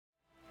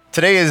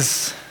Today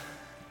is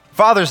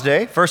Father's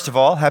Day. First of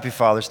all, happy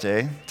Father's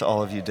Day to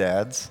all of you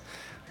dads.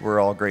 We're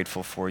all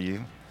grateful for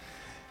you.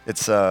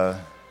 It's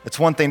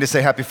one thing to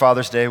say happy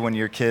Father's Day when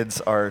your kids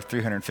are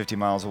 350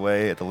 miles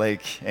away at the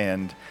lake,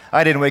 and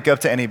I didn't wake up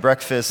to any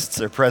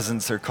breakfasts or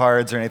presents or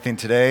cards or anything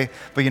today,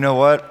 but you know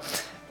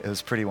what? It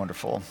was pretty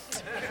wonderful.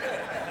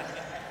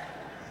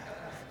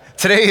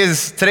 Today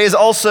is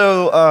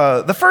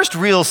also the first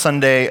real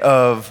Sunday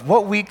of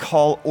what we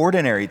call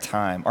ordinary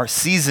time. Our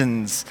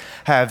seasons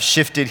have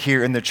shifted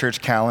here in the church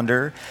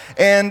calendar,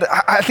 and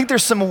I think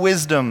there's some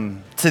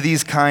wisdom to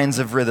these kinds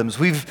of rhythms.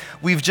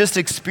 We've just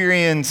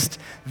experienced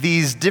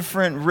these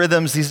different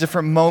rhythms, these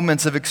different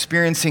moments of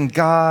experiencing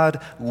God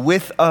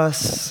with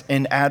us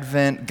in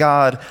Advent,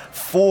 God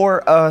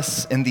for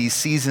us in these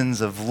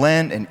seasons of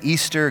Lent and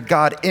Easter,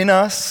 God in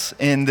us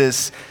in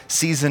this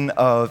season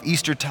of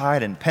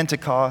Eastertide and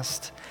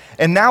Pentecost.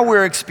 And now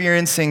we're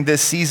experiencing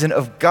this season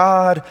of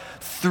God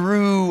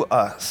through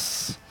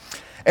us.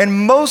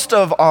 And most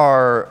of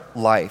our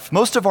life,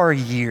 most of our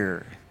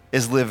year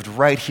is lived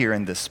right here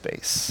in this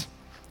space,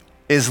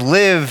 is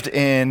lived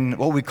in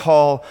what we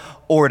call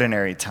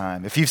ordinary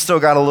time. If you've still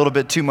got a little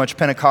bit too much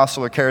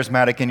Pentecostal or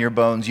charismatic in your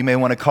bones, you may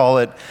want to call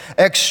it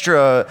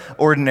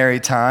extraordinary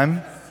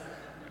time.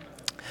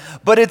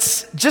 But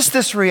it's just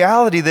this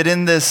reality that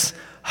in this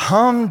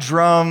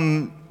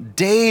humdrum,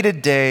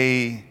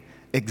 day-to-day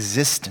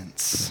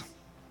existence,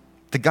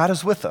 that God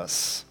is with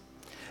us.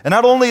 And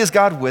not only is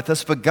God with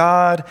us, but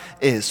God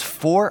is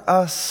for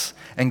us,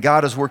 and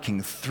God is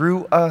working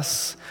through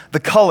us.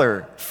 The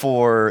color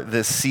for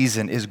this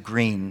season is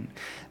green,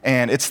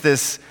 and it's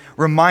this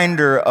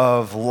reminder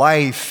of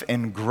life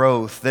and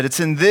growth, that it's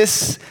in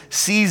this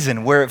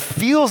season where it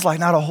feels like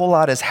not a whole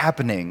lot is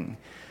happening,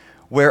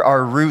 where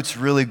our roots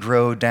really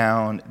grow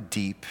down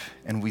deep,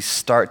 and we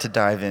start to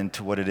dive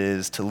into what it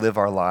is to live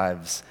our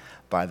lives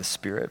by the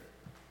Spirit.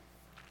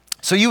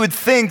 So you would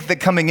think that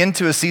coming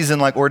into a season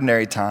like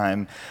ordinary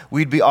time,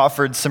 we'd be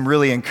offered some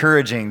really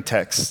encouraging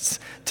texts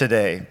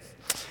today.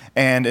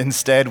 And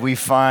instead we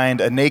find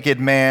a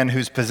naked man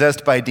who's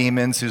possessed by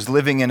demons, who's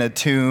living in a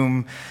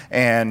tomb,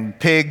 and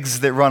pigs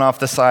that run off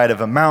the side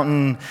of a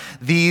mountain.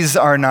 These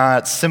are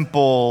not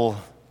simple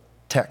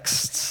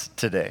texts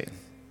today.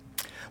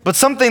 But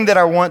something that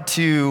I want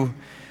to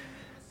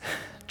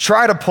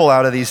try to pull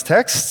out of these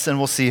texts, and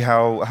we'll see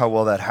how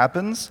well that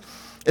happens,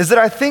 is that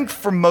I think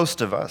for most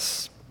of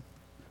us,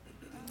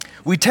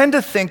 we tend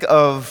to think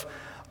of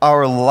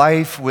our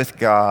life with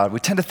God,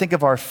 we tend to think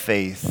of our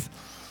faith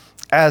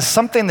as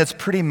something that's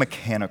pretty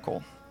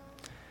mechanical.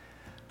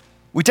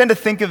 We tend to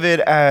think of it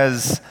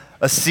as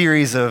a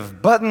series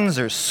of buttons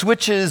or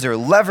switches or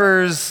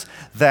levers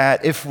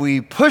that if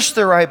we push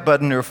the right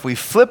button or if we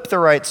flip the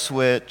right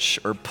switch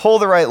or pull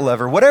the right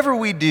lever, whatever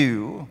we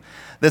do,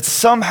 that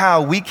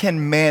somehow we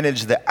can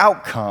manage the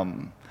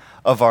outcome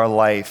of our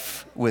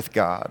life with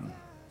God.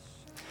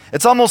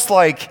 It's almost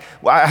like,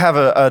 I have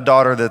a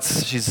daughter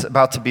she's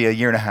about to be a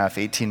year and a half,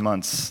 18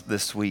 months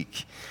this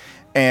week.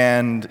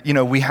 And,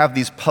 we have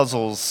these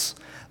puzzles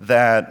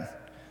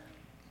that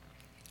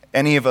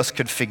any of us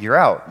could figure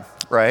out,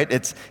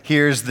 right?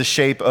 Here's the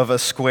shape of a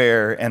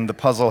square, and the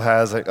puzzle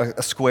has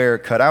a square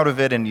cut out of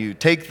it, and you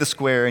take the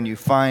square and you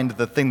find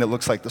the thing that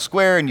looks like the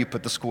square, and you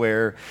put the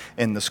square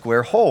in the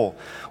square hole.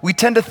 We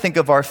tend to think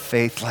of our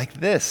faith like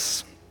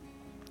this.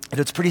 And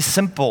it's pretty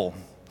simple.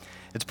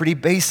 It's pretty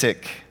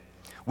basic.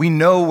 We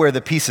know where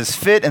the pieces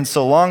fit, and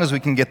so long as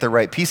we can get the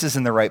right pieces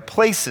in the right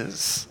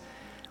places,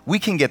 we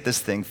can get this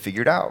thing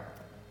figured out.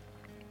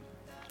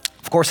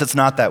 Of course, it's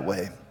not that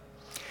way.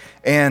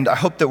 And I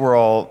hope that we're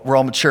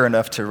all mature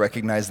enough to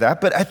recognize that,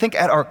 but I think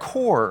at our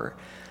core,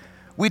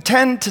 we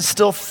tend to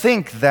still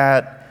think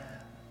that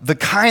the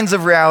kinds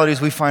of realities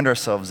we find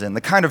ourselves in,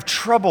 the kind of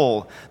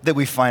trouble that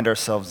we find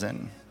ourselves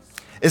in,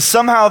 is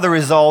somehow the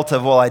result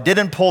of, I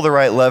didn't pull the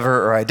right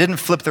lever, or I didn't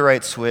flip the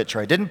right switch,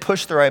 or I didn't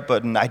push the right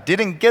button, I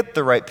didn't get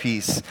the right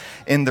piece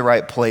in the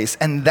right place,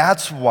 and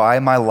that's why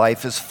my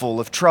life is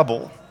full of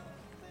trouble.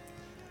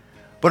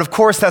 But of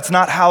course, that's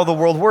not how the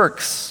world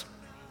works.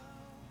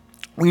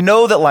 We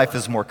know that life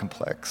is more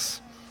complex,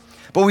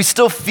 but we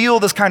still feel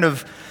this kind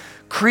of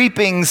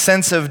creeping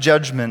sense of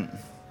judgment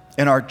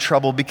in our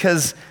trouble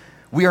because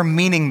we are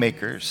meaning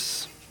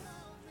makers.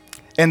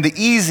 And the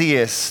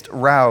easiest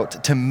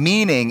route to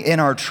meaning in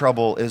our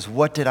trouble is,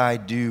 what did I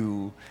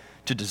do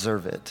to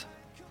deserve it?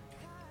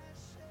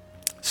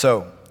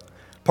 So,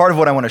 part of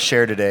what I want to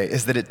share today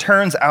is that it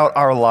turns out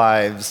our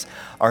lives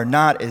are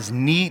not as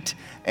neat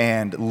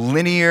and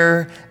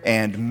linear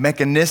and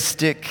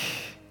mechanistic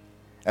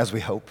as we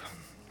hope.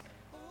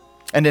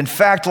 And in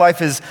fact,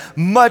 life is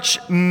much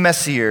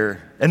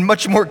messier and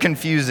much more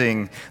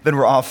confusing than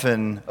we're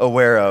often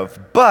aware of.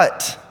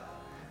 But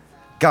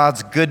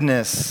God's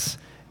goodness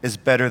is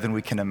better than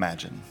we can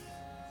imagine.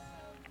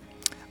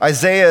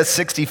 Isaiah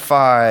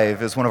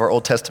 65 is one of our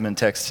Old Testament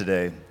texts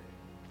today.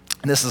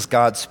 And this is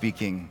God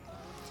speaking.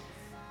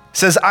 It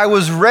says, "I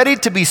was ready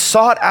to be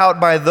sought out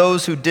by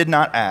those who did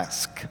not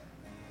ask,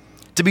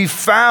 to be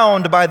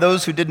found by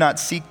those who did not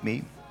seek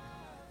me.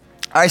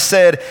 I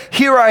said,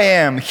 here I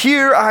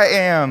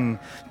am,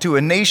 to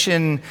a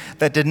nation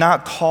that did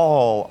not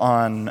call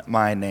on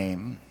my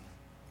name.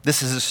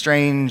 This is a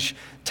strange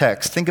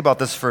text. Think about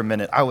this for a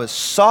minute. I was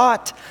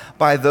sought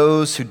by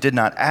those who did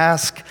not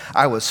ask.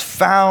 I was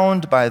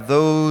found by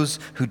those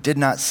who did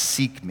not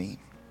seek me.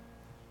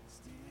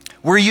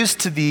 We're used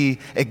to the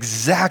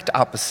exact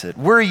opposite.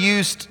 We're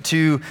used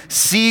to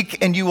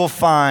seek and you will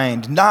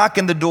find, knock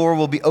and the door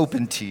will be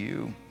open to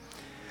you.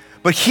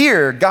 But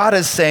here, God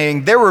is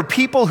saying, there were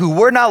people who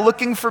were not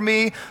looking for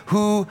me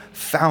who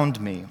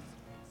found me.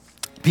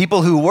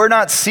 People who were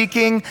not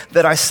seeking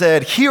that I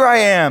said, here I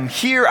am,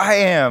 here I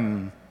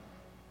am.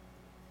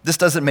 This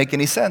doesn't make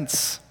any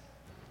sense.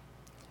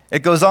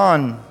 It goes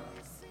on.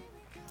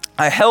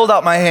 I held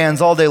out my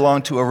hands all day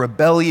long to a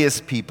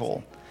rebellious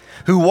people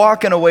who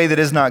walk in a way that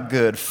is not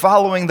good,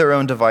 following their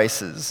own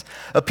devices,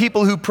 a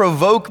people who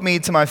provoke me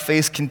to my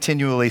face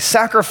continually,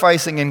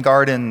 sacrificing in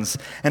gardens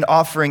and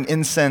offering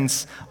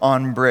incense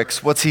on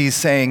bricks. What's he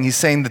saying? He's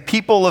saying the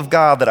people of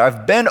God that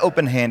I've been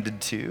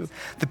open-handed to,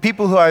 the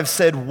people who I've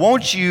said,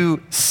 won't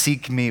you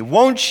seek me?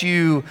 Won't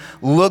you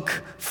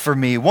look for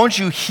me? Won't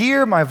you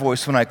hear my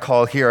voice when I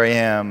call, here I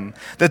am?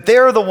 That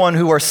they're the one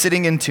who are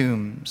sitting in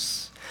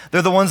tombs.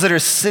 They're the ones that are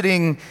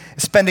spending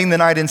the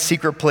night in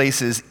secret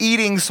places,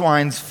 eating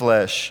swine's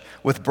flesh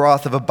with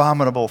broth of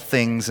abominable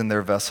things in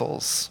their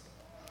vessels,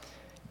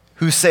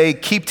 who say,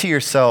 keep to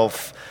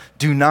yourself,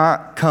 do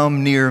not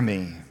come near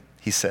me,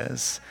 he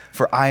says,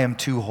 for I am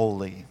too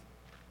holy.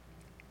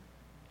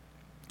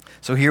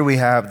 So here we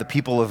have the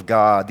people of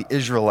God, the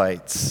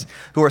Israelites,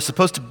 who are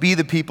supposed to be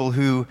the people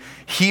who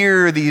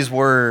hear these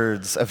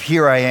words of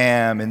here I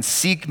am and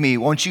seek me,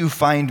 won't you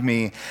find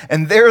me?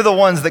 And they're the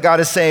ones that God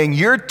is saying,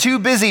 you're too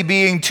busy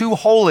being too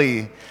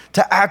holy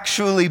to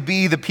actually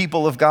be the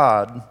people of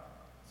God.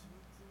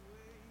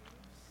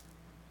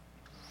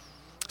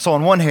 So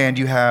on one hand,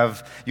 you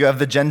have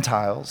the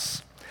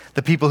Gentiles,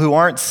 the people who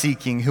aren't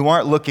seeking, who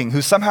aren't looking,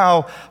 who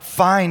somehow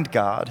find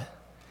God.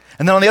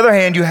 And then on the other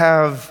hand, you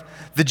have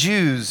the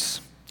Jews.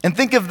 And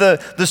think of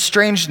the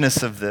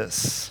strangeness of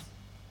this.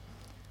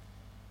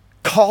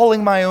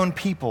 Calling my own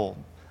people,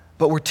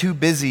 but we're too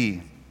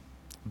busy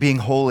being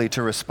holy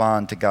to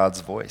respond to God's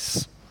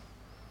voice.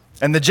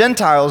 And the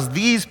Gentiles,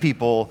 these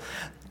people,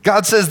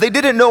 God says they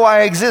didn't know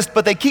I exist,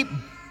 but they keep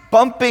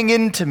bumping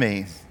into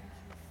me.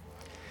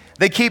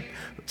 They keep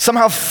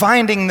somehow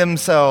finding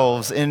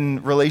themselves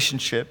in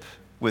relationship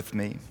with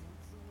me.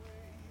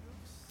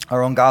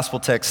 Our own gospel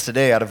text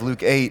today out of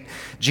Luke 8,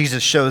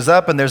 Jesus shows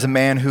up and there's a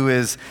man who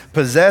is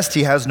possessed.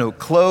 He has no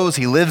clothes.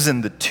 He lives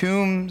in the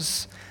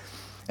tombs.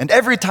 And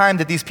every time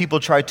that these people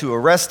try to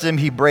arrest him,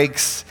 he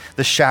breaks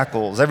the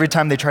shackles. Every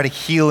time they try to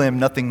heal him,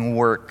 nothing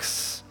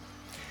works.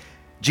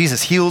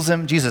 Jesus heals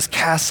him. Jesus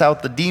casts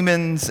out the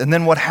demons. And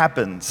then what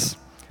happens?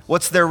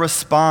 What's their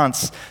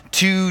response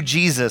to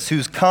Jesus,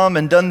 who's come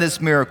and done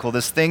this miracle,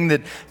 this thing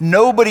that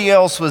nobody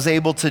else was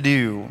able to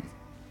do?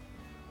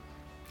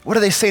 What do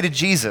they say to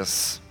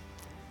Jesus?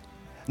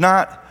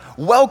 Not,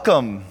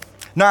 welcome.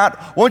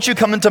 Not, won't you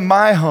come into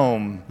my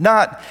home?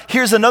 Not,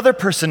 here's another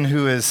person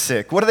who is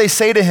sick. What do they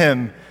say to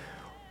him?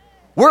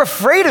 We're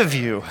afraid of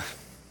you.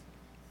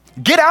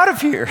 Get out of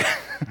here,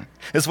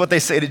 is what they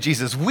say to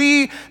Jesus.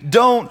 We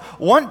don't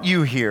want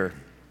you here.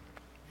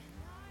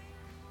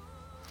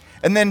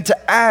 And then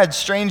to add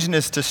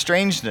strangeness to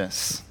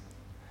strangeness,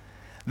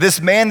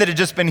 this man that had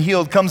just been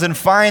healed comes and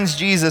finds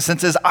Jesus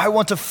and says, I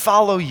want to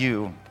follow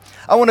you.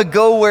 I want to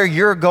go where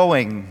you're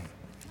going.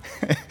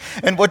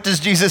 And what does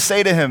Jesus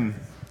say to him?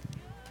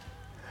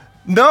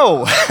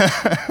 No.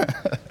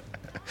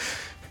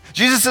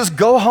 Jesus says,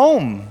 go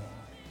home.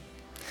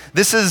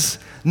 This is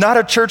not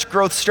a church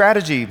growth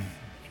strategy.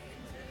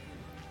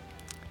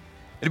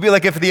 It'd be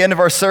like if at the end of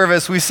our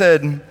service we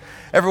said,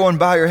 everyone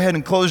bow your head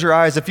and close your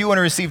eyes. If you want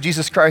to receive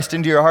Jesus Christ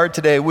into your heart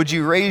today, would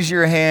you raise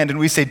your hand? And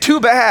we say,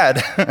 too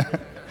bad.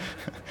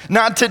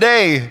 Not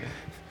today.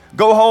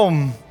 Go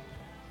home.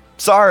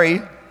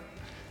 Sorry.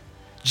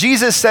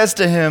 Jesus says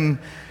to him,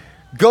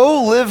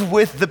 go live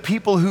with the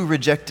people who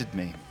rejected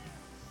me.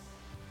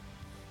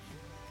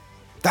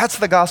 That's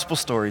the gospel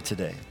story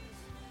today.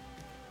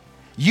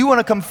 You want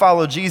to come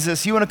follow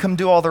Jesus, you want to come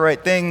do all the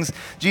right things.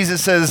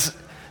 Jesus says,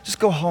 just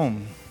go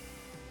home.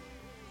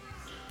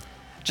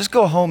 Just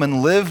go home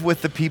and live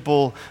with the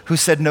people who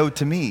said no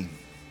to me.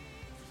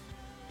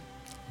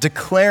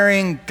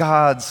 Declaring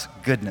God's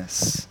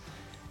goodness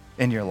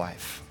in your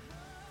life.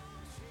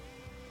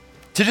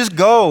 To just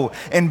go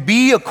and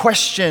be a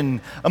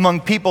question among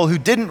people who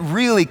didn't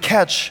really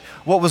catch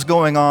what was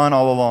going on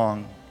all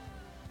along.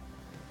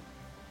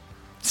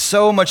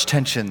 So much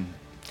tension,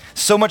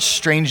 so much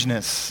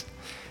strangeness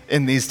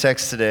in these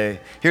texts today.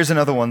 Here's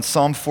another one,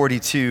 Psalm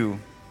 42.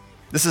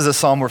 This is a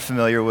psalm we're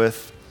familiar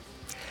with.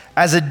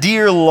 As a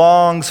deer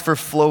longs for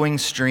flowing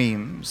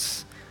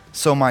streams,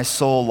 so my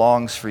soul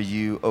longs for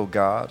you, O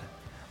God.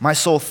 My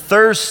soul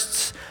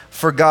thirsts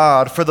for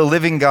God, for the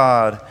living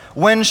God.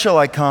 When shall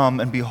I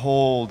come and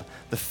behold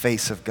the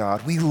face of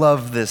God? We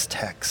love this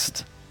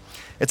text.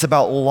 It's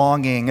about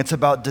longing. It's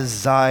about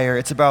desire.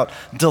 It's about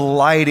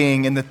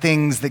delighting in the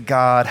things that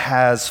God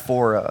has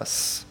for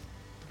us.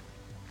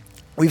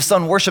 We've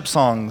sung worship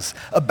songs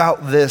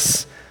about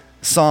this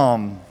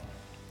psalm.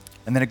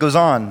 And then it goes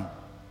on.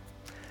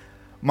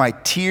 My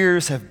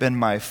tears have been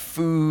my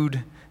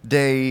food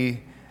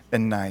day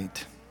and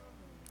night.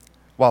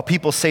 While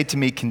people say to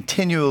me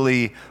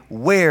continually,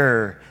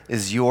 where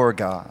is your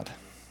God?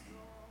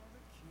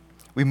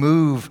 We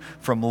move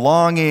from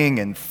longing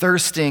and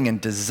thirsting and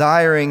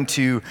desiring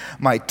to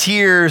my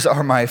tears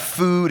are my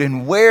food,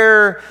 and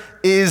where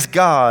is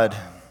God?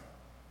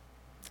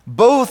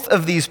 Both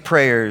of these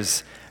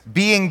prayers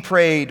being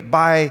prayed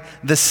by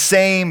the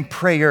same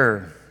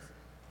prayer.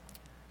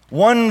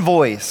 One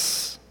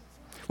voice,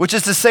 which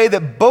is to say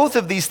that both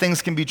of these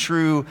things can be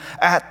true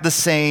at the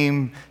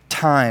same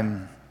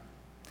time.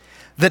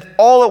 That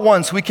all at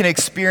once we can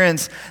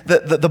experience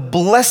the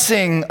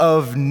blessing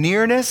of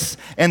nearness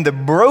and the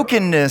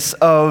brokenness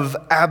of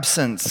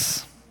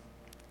absence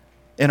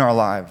in our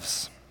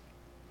lives.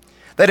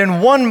 That in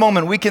one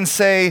moment we can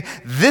say,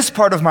 this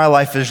part of my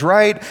life is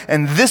right,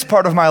 and this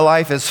part of my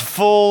life is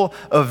full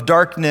of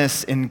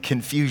darkness and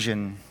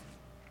confusion.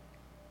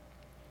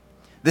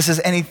 This is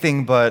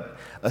anything but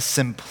a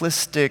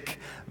simplistic,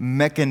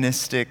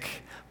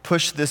 mechanistic,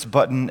 push this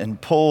button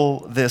and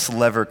pull this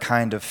lever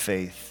kind of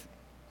faith.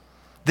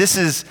 This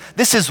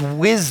is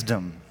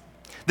wisdom.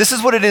 This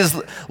is what it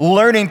is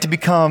learning to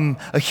become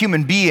a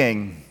human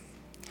being.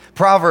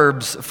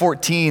 Proverbs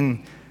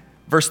 14,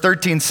 verse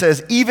 13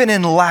 says, even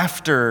in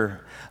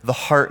laughter, the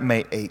heart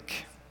may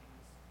ache,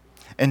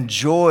 and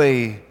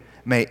joy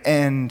may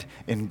end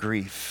in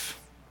grief.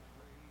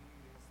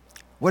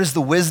 What is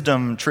the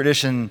wisdom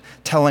tradition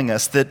telling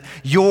us? That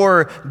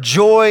your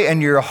joy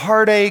and your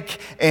heartache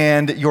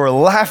and your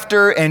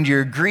laughter and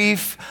your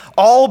grief,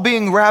 all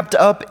being wrapped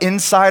up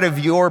inside of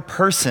your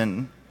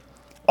person,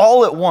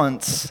 all at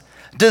once,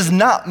 does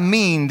not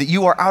mean that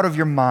you are out of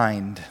your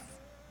mind.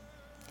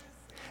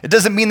 It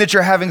doesn't mean that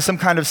you're having some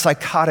kind of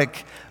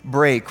psychotic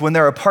break when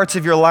there are parts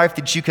of your life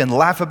that you can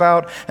laugh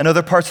about and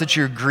other parts that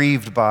you're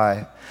grieved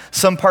by.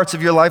 Some parts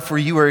of your life where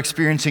you are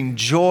experiencing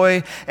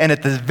joy and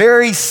at the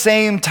very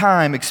same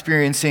time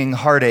experiencing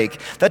heartache.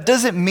 That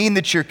doesn't mean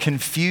that you're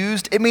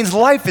confused. It means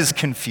life is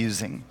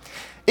confusing.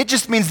 It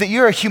just means that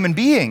you're a human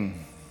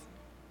being.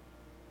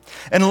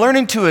 And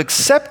learning to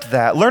accept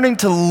that, learning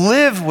to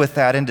live with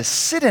that and to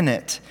sit in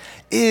it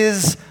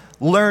is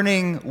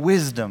learning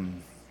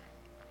wisdom.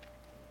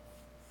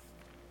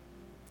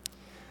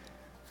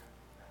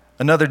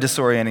 Another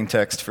disorienting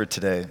text for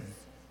today.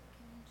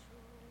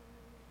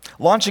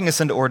 Launching us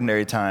into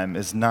ordinary time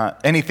is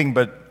not anything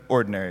but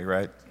ordinary,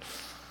 right?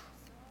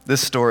 This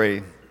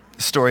story,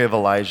 the story of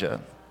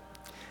Elijah.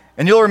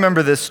 And you'll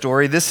remember this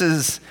story. This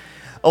is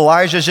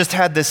Elijah's just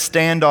had this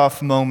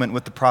standoff moment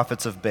with the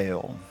prophets of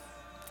Baal,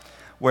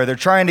 where they're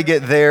trying to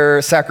get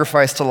their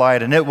sacrifice to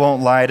light and it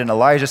won't light. And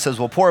Elijah says,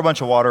 well, pour a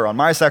bunch of water on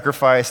my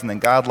sacrifice, and then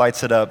God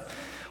lights it up.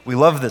 We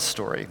love this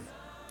story.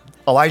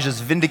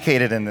 Elijah's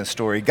vindicated in this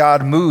story.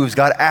 God moves,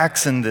 God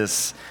acts in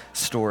this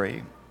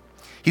story.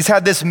 He's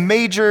had this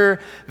major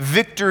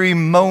victory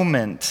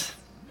moment.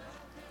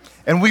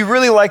 And we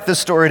really like the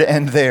story to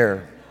end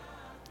there.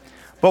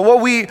 But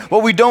what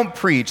we don't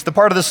preach, the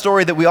part of the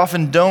story that we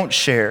often don't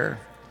share,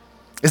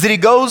 is that he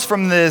goes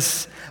from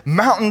this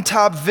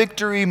mountaintop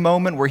victory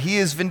moment where he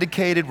is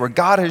vindicated, where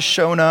God has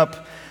shown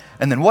up,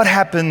 and then what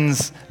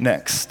happens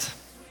next?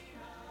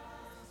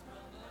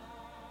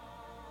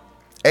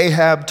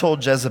 Ahab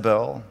told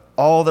Jezebel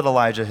all that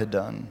Elijah had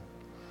done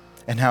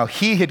and how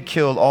he had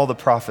killed all the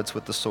prophets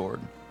with the sword.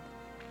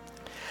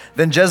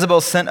 Then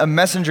Jezebel sent a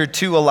messenger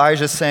to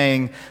Elijah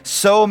saying,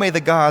 so may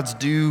the gods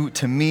do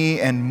to me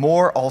and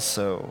more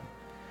also,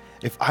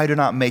 if I do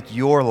not make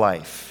your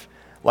life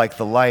like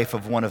the life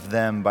of one of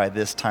them by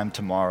this time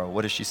tomorrow.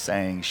 What is she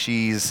saying?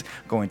 She's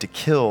going to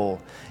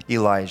kill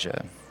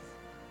Elijah.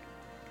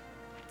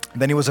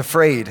 Then he was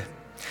afraid.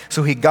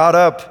 So he got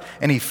up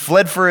and he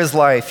fled for his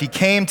life. He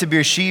came to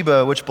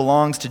Beersheba, which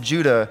belongs to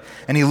Judah,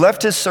 and he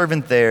left his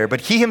servant there.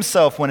 But he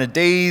himself went a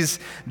day's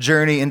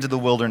journey into the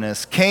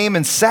wilderness, came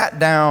and sat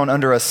down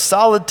under a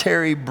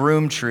solitary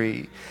broom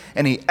tree,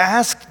 and he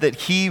asked that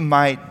he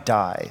might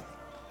die.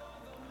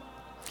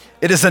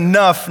 It is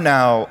enough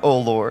now, O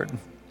Lord,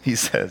 he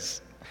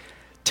says.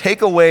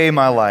 Take away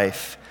my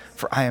life,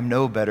 for I am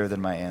no better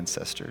than my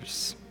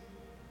ancestors.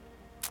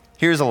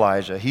 Here's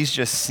Elijah. He's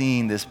just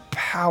seen this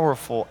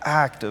powerful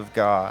act of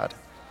God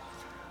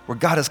where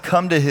God has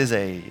come to his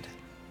aid,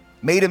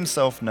 made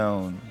himself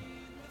known,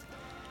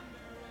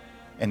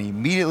 and he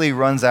immediately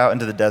runs out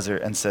into the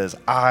desert and says,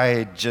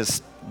 I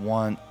just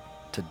want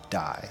to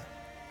die.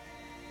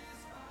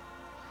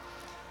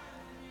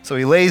 So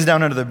he lays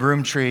down under the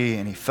broom tree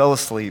and he fell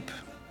asleep.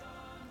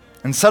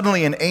 And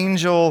suddenly an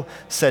angel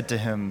said to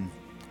him,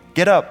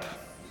 get up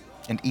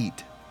and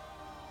eat.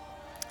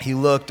 He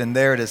looked, and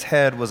there at his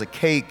head was a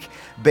cake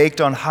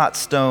baked on hot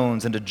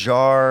stones and a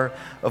jar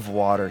of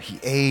water. He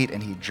ate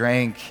and he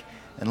drank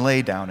and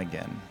lay down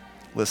again.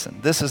 Listen,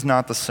 this is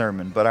not the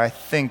sermon, but I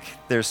think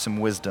there's some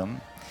wisdom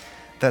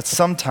that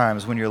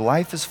sometimes when your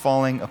life is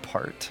falling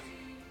apart,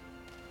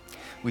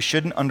 we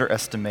shouldn't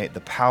underestimate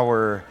the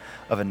power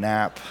of a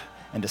nap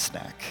and a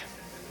snack.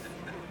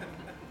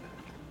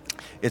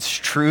 It's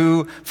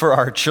true for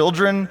our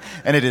children,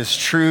 and it is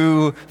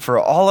true for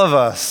all of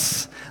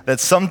us that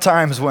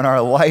sometimes when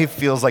our life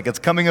feels like it's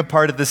coming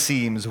apart at the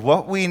seams,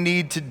 what we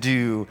need to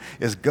do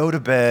is go to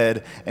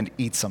bed and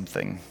eat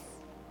something.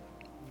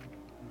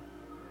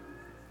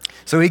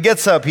 So he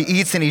gets up, he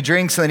eats and he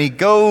drinks, and then he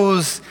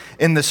goes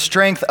in the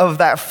strength of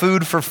that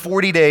food for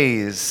 40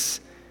 days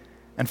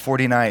and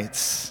 40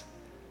 nights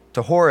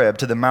to Horeb,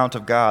 to the Mount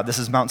of God. This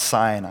is Mount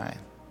Sinai.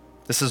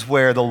 This is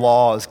where the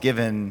law is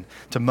given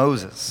to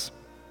Moses.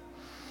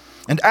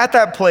 And at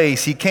that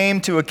place, he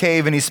came to a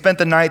cave and he spent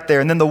the night there.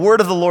 And then the word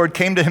of the Lord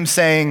came to him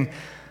saying,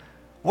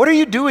 "What are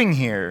you doing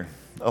here,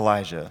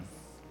 Elijah?"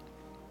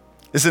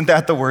 Isn't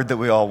that the word that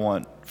we all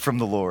want from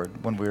the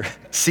Lord when we're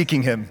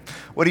seeking him?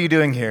 What are you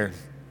doing here?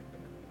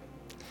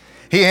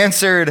 He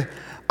answered,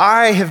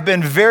 "I have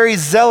been very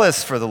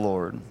zealous for the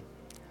Lord,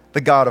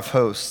 the God of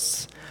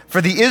hosts.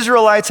 For the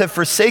Israelites have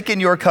forsaken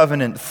your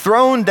covenant,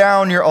 thrown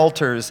down your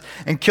altars,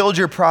 and killed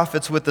your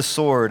prophets with the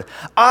sword.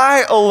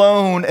 I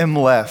alone am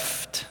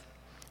left,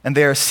 and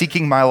they are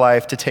seeking my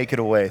life to take it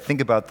away." Think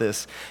about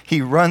this.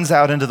 He runs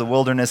out into the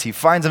wilderness. He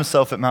finds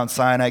himself at Mount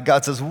Sinai.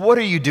 God says, "What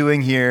are you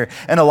doing here?"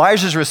 And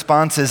Elijah's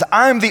response is,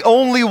 "I'm the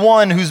only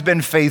one who's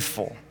been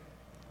faithful.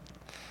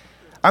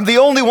 I'm the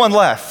only one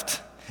left.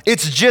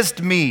 It's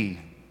just me."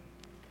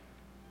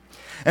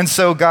 And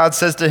so God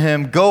says to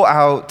him, "Go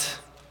out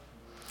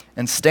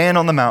and stand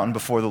on the mountain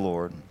before the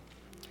Lord,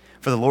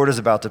 for the Lord is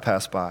about to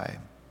pass by."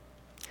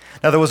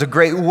 Now there was a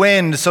great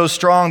wind so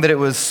strong that it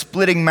was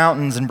splitting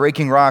mountains and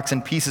breaking rocks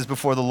in pieces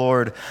before the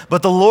Lord,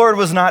 but the Lord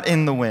was not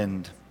in the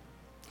wind.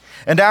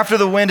 And after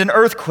the wind, an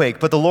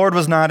earthquake, but the Lord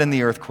was not in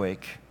the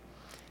earthquake.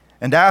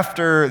 And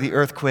after the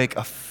earthquake,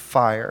 a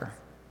fire,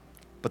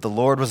 but the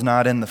Lord was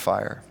not in the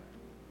fire.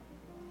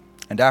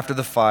 And after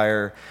the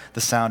fire,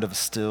 the sound of a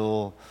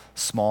still,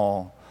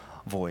 small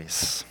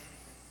voice.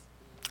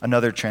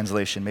 Another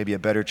translation, maybe a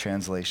better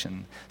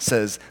translation,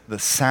 says the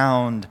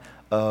sound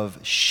of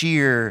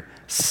sheer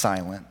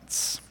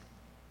silence.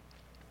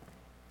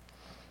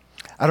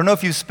 I don't know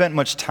if you've spent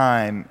much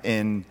time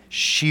in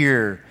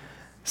sheer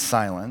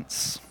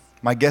silence.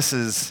 My guess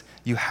is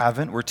you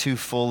haven't. We're too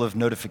full of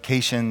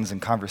notifications and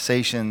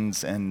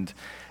conversations and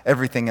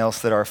everything else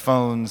that our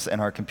phones and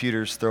our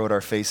computers throw at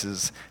our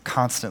faces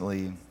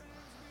constantly.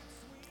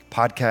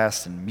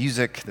 Podcasts and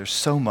music, there's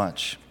so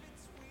much.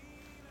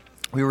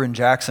 We were in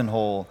Jackson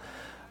Hole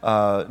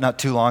not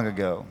too long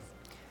ago,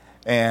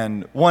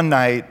 and one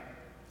night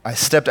I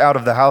stepped out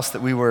of the house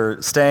that we were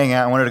staying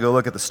at. I wanted to go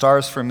look at the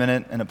stars for a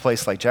minute in a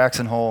place like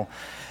Jackson Hole,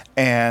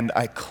 and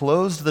I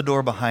closed the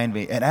door behind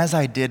me, and as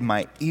I did,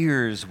 my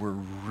ears were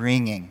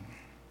ringing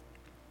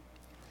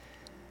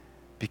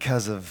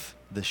because of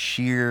the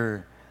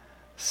sheer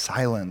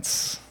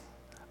silence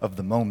of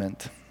the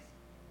moment.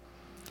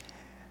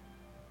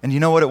 And you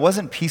know what? It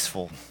wasn't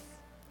peaceful.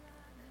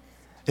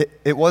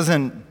 It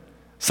wasn't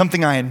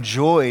something I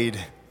enjoyed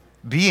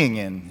being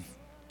in.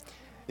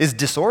 It's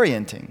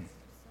disorienting.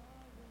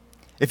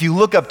 If you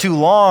look up too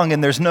long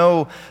and there's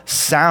no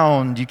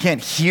sound, you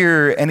can't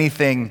hear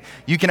anything,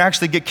 you can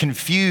actually get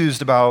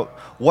confused about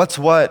what's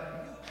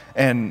what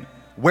and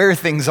where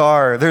things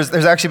are. There's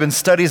actually been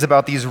studies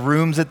about these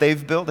rooms that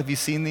they've built. Have you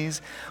seen these?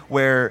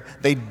 Where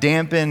they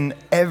dampen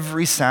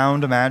every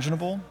sound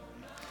imaginable.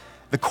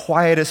 The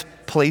quietest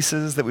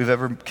places that we've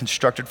ever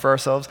constructed for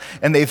ourselves.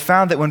 And they've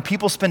found that when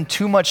people spend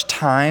too much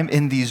time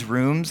in these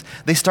rooms,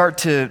 they start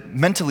to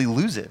mentally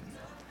lose it.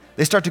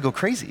 They start to go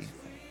crazy.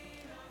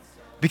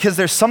 Because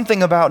there's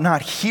something about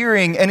not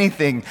hearing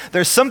anything.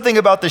 There's something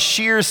about the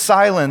sheer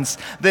silence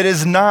that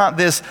is not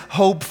this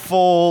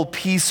hopeful,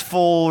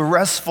 peaceful,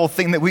 restful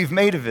thing that we've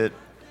made of it.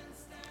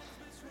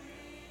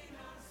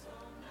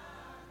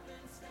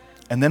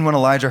 And then when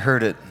Elijah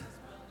heard it,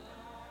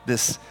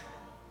 this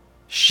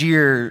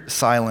sheer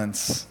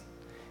silence,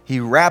 he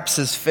wraps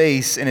his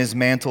face in his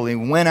mantle. He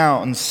went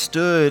out and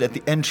stood at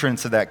the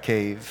entrance of that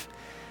cave.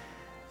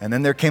 And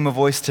then there came a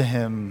voice to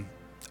him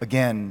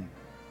again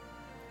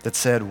that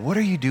said, "What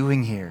are you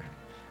doing here,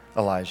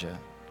 Elijah?"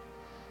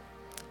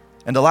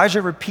 And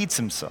Elijah repeats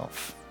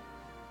himself.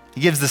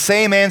 He gives the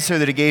same answer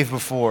that he gave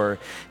before.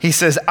 He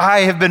says,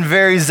 "I have been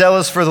very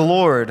zealous for the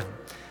Lord,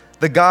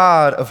 the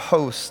God of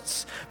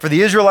hosts. For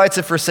the Israelites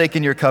have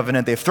forsaken your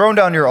covenant. They've thrown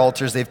down your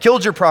altars. They've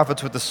killed your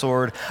prophets with the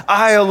sword.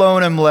 I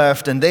alone am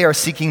left, and they are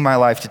seeking my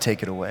life to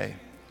take it away."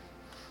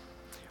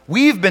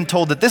 We've been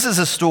told that this is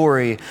a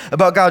story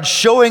about God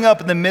showing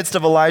up in the midst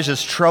of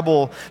Elijah's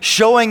trouble,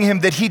 showing him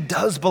that he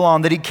does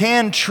belong, that he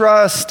can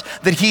trust,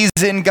 that he's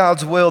in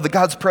God's will, that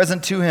God's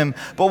present to him.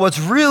 But what's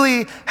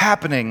really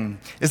happening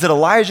is that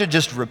Elijah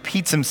just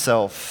repeats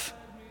himself.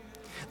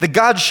 That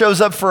God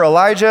shows up for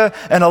Elijah,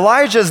 and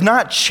Elijah's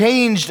not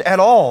changed at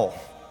all.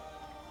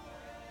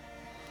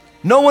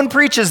 No one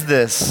preaches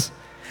this,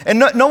 and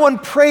no one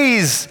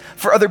prays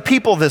for other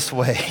people this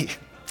way.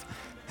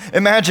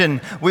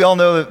 Imagine, we all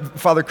know that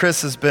Father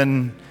Chris has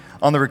been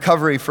on the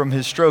recovery from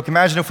his stroke.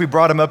 Imagine if we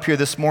brought him up here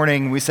this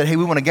morning and we said, hey,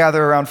 we want to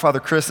gather around Father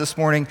Chris this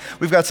morning.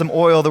 We've got some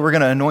oil that we're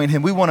going to anoint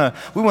him. We want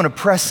to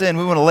press in.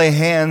 We want to lay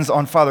hands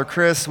on Father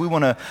Chris. We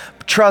want to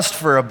trust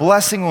for a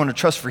blessing. We want to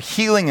trust for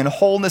healing and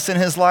wholeness in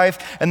his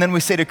life. And then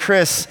we say to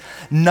Chris,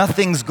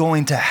 nothing's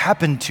going to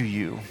happen to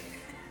you.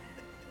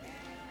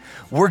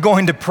 We're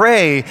going to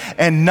pray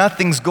and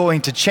nothing's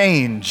going to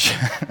change.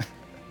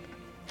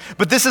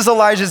 But this is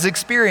Elijah's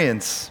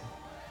experience.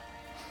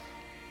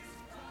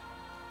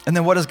 And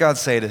then what does God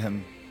say to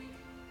him?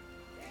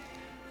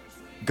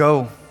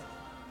 Go.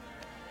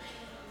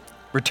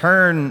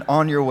 Return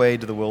on your way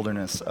to the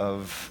wilderness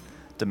of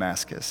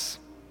Damascus.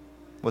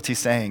 What's he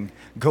saying?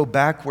 Go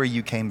back where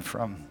you came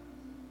from.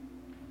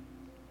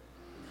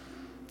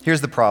 Here's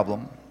the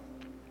problem.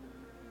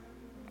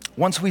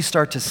 Once we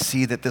start to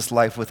see that this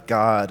life with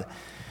God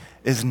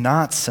is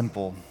not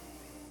simple,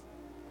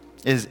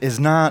 is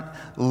not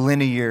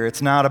linear,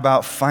 it's not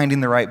about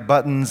finding the right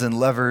buttons and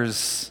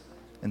levers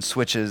and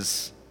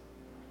switches,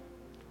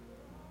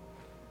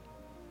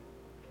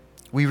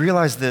 we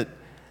realize that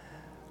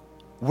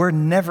we're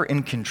never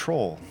in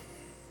control.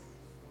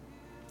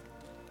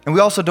 And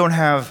we also don't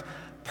have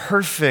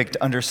perfect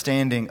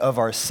understanding of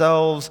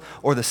ourselves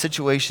or the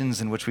situations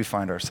in which we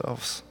find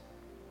ourselves.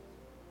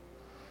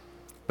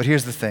 But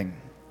here's the thing,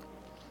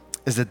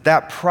 is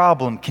that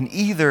problem can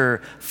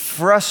either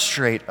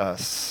frustrate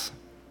us,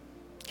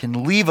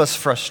 can leave us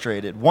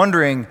frustrated,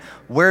 wondering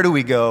where do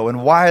we go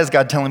and why is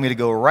God telling me to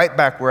go right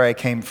back where I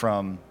came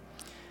from?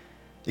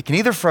 It can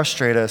either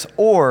frustrate us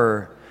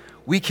or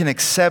we can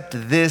accept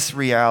this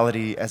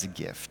reality as a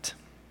gift.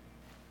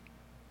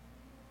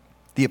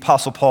 The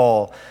Apostle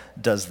Paul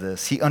does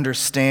this. He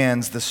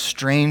understands the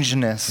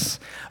strangeness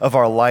of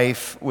our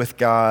life with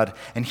God,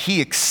 and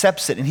he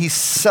accepts it and he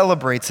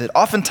celebrates it,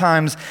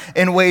 oftentimes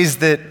in ways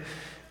that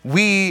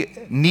we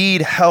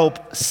need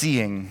help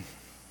seeing.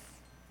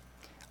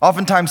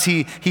 Oftentimes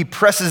he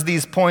presses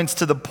these points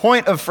to the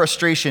point of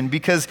frustration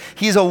because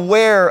he's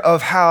aware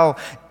of how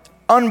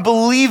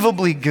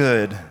unbelievably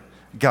good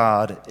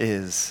God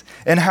is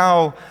and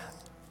how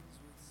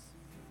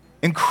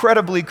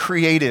incredibly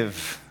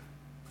creative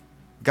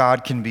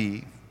God can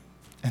be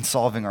in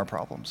solving our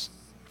problems.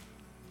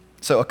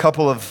 So a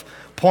couple of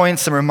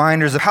points, some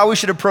reminders of how we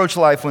should approach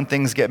life when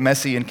things get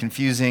messy and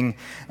confusing,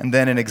 and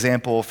then an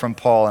example from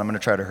Paul, and I'm going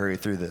to try to hurry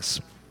through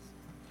this.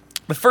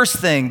 The first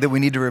thing that we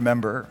need to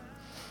remember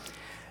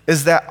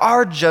is that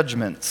our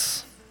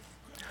judgments,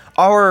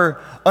 our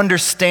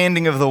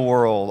understanding of the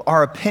world,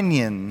 our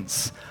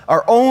opinions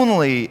are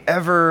only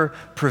ever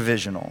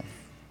provisional.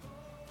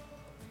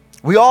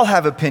 We all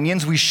have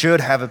opinions. We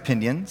should have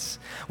opinions.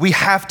 We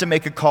have to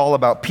make a call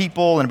about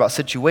people and about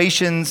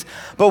situations.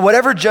 But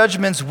whatever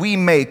judgments we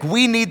make,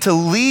 we need to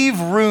leave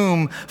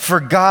room for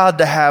God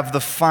to have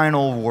the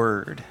final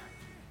word.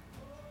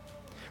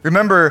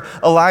 Remember,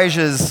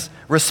 Elijah's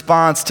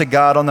response to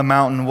God on the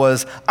mountain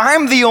was,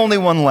 I'm the only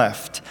one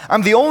left.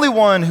 I'm the only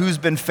one who's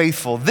been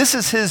faithful. This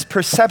is his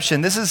perception.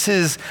 This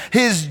is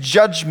his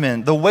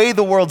judgment, the way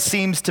the world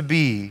seems to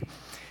be.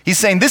 He's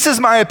saying, this is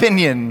my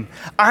opinion.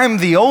 I'm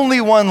the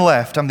only one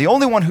left. I'm the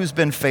only one who's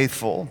been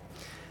faithful.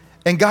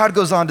 And God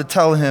goes on to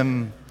tell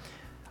him,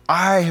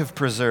 I have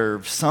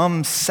preserved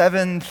some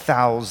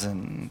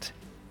 7,000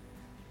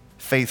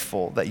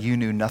 faithful that you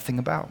knew nothing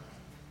about.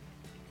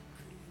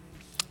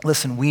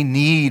 Listen, we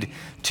need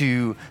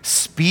to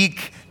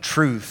speak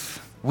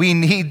truth. We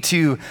need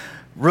to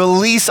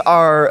release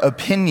our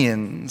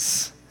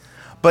opinions.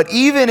 But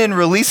even in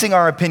releasing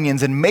our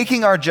opinions and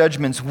making our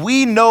judgments,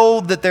 we know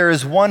that there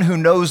is one who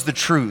knows the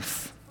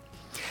truth.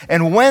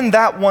 And when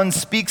that one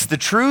speaks the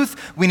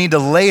truth, we need to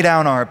lay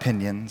down our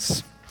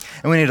opinions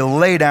and we need to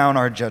lay down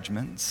our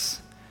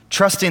judgments,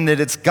 trusting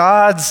that it's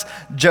God's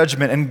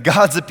judgment and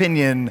God's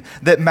opinion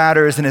that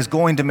matters and is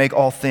going to make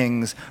all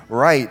things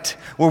right.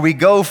 Where we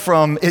go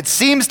from, it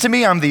seems to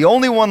me I'm the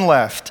only one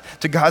left,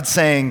 to God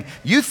saying,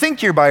 you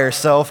think you're by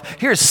yourself,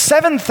 here's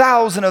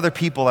 7,000 other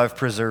people I've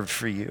preserved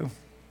for you.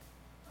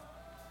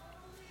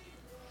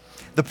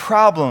 The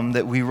problem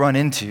that we run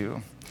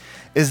into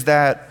is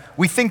that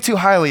we think too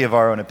highly of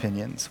our own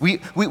opinions. We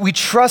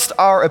trust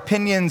our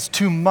opinions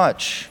too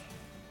much.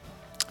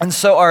 And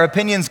so our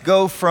opinions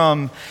go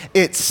from,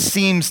 it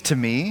seems to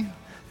me,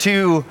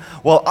 to,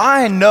 well,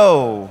 I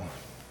know.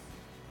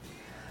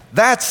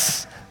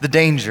 That's the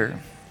danger.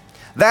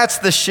 That's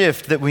the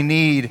shift that we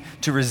need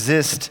to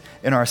resist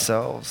in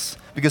ourselves.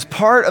 Because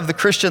part of the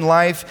Christian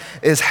life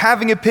is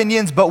having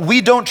opinions, but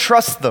we don't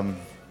trust them.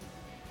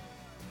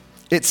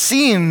 It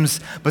seems,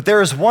 but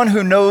there is one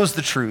who knows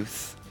the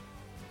truth.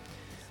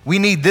 We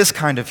need this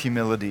kind of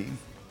humility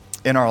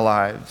in our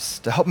lives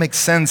to help make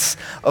sense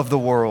of the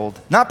world.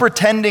 Not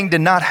pretending to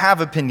not have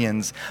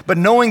opinions, but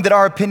knowing that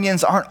our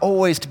opinions aren't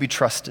always to be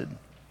trusted.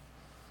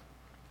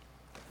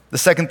 The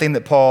second thing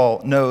that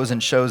Paul knows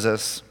and shows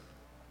us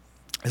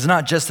is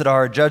not just that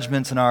our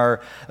judgments and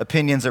our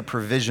opinions are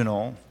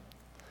provisional,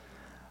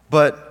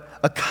 but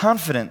a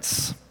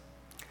confidence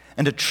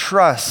and a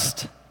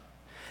trust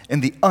in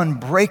the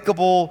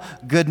unbreakable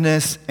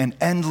goodness and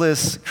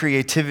endless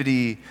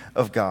creativity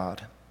of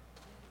God.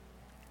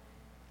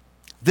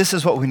 This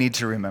is what we need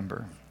to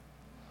remember,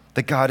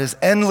 that God is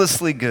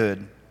endlessly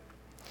good.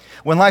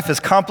 When life is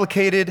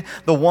complicated,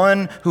 the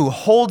one who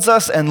holds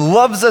us and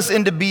loves us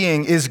into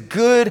being is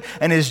good,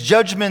 and his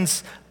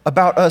judgments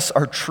about us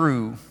are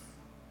true.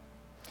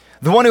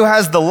 The one who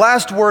has the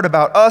last word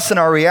about us and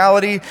our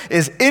reality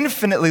is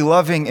infinitely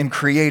loving and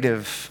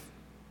creative.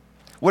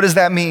 What does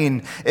that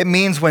mean? It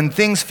means when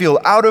things feel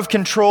out of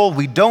control,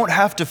 we don't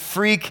have to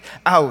freak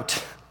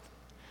out.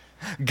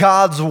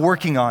 God's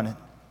working on it.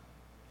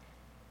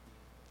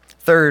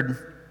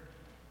 Third,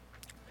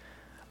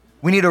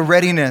 we need a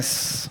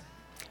readiness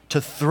to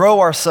throw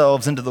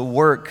ourselves into the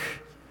work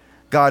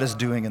God is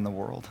doing in the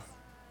world.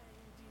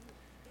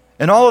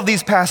 In all of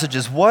these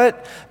passages,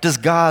 what does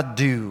God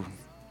do?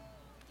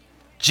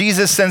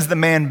 Jesus sends the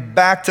man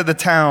back to the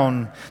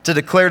town to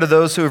declare to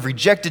those who have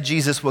rejected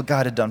Jesus what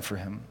God had done for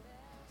him.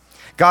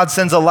 God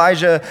sends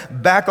Elijah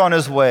back on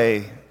his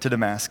way to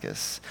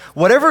Damascus.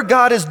 Whatever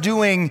God is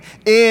doing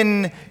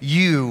in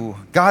you,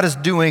 God is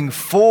doing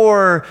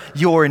for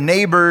your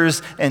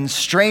neighbors and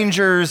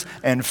strangers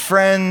and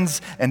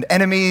friends and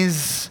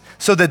enemies,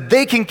 so that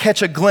they can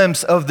catch a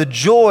glimpse of the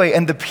joy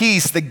and the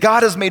peace that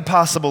God has made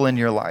possible in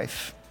your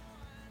life.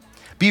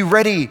 Be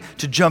ready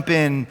to jump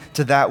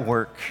into that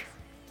work.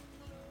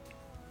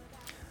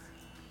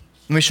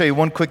 Let me show you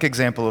one quick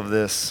example of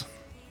this.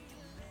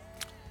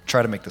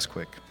 Try to make this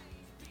quick,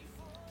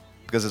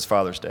 because it's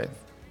Father's Day,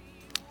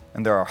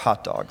 and there are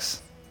hot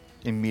dogs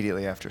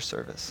immediately after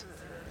service.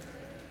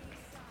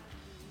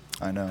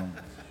 I know.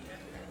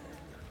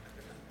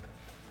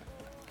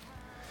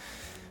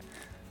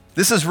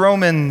 This is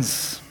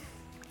Romans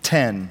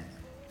 10,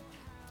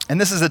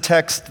 and this is a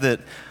text that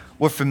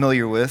we're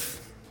familiar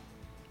with,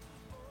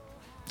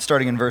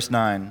 starting in verse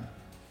 9.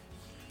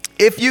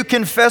 If you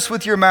confess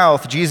with your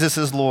mouth Jesus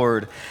is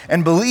Lord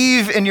and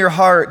believe in your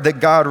heart that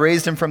God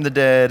raised him from the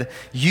dead,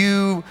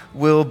 you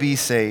will be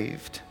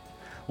saved.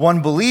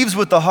 One believes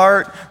with the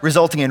heart,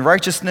 resulting in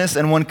righteousness,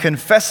 and one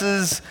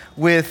confesses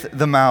with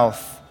the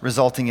mouth,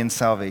 resulting in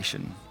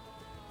salvation.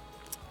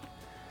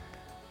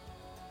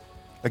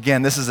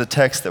 Again, this is a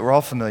text that we're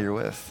all familiar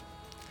with,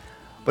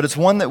 but it's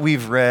one that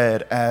we've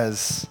read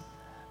as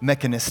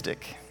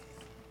mechanistic.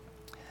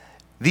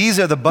 These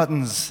are the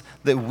buttons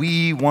that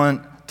we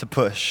want to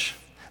push.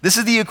 This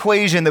is the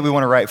equation that we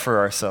want to write for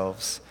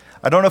ourselves.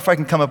 I don't know if I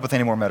can come up with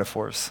any more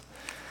metaphors.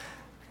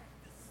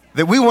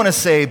 That we want to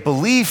say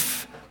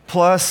belief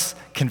plus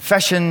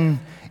confession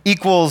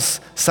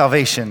equals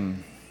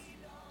salvation.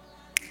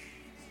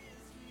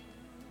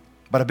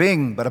 Bada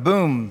bing, bada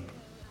boom.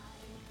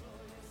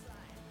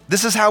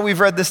 This is how we've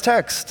read this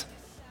text.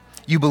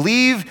 You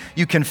believe,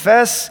 you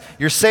confess,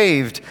 you're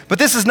saved. But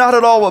this is not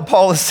at all what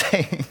Paul is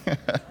saying.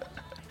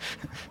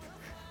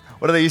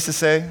 What do they used to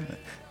say?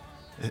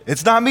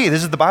 It's not me,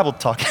 this is the Bible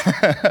talking.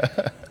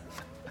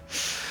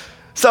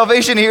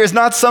 Salvation here is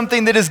not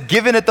something that is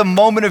given at the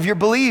moment of your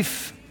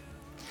belief.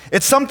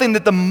 It's something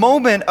that the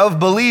moment of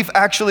belief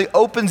actually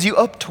opens you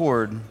up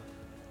toward.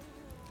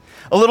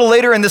 A little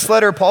later in this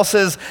letter, Paul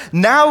says,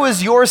 now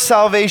is your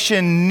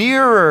salvation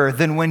nearer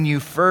than when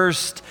you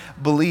first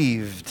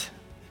believed.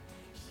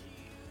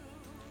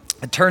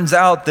 It turns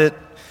out that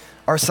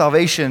our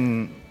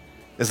salvation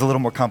is a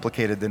little more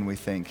complicated than we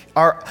think.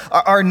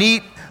 Our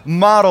neat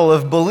model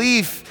of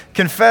belief,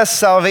 confess,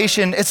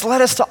 salvation, it's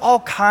led us to all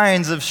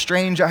kinds of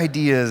strange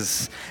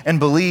ideas and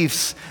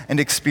beliefs and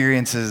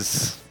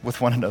experiences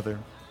with one another.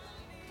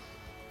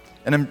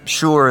 And I'm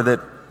sure that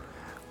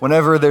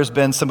whenever there's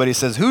been somebody who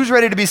says, who's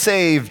ready to be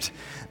saved?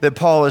 That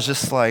Paul is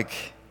just like,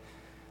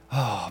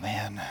 oh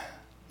man,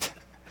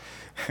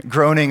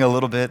 groaning a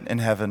little bit in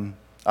heaven,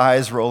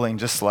 eyes rolling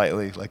just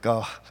slightly, like,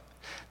 oh,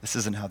 this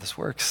isn't how this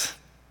works.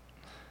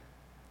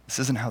 This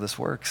isn't how this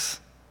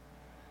works.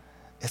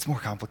 It's more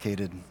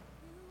complicated.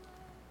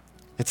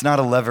 It's not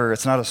a lever,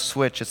 it's not a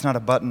switch, it's not a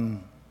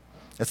button.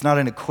 It's not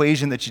an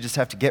equation that you just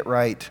have to get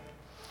right.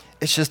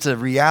 It's just a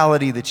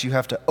reality that you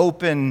have to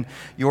open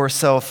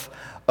yourself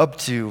up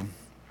to.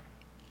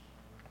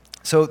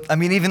 So, I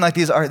mean, even like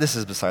this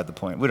is beside the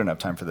point. We don't have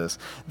time for this.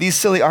 These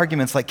silly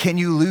arguments like, can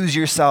you lose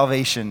your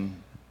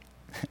salvation?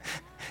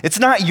 It's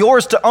not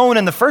yours to own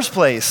in the first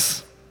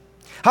place.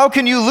 How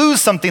can you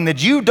lose something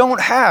that you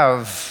don't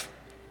have?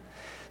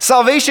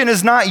 Salvation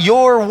is not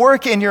your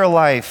work in your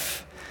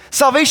life.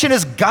 Salvation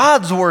is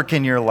God's work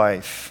in your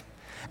life.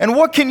 And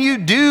what can you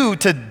do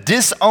to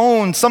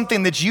disown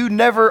something that you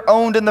never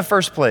owned in the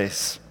first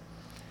place?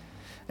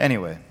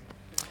 Anyway,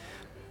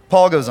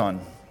 Paul goes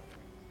on.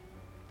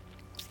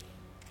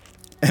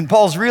 And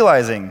Paul's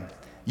realizing,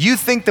 you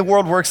think the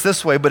world works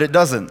this way, but it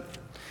doesn't.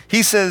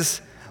 He says,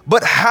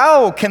 but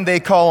how can they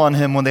call on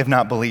him when they've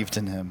not believed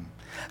in him?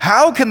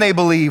 How can they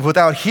believe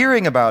without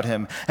hearing about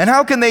him? And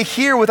how can they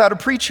hear without a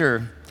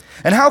preacher?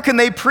 And how can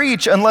they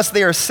preach unless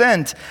they are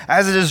sent?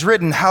 As it is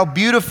written, how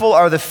beautiful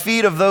are the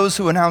feet of those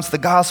who announce the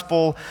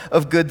gospel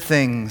of good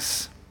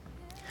things.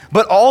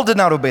 But all did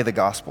not obey the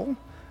gospel.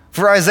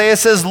 For Isaiah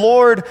says,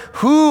 Lord,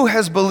 who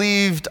has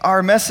believed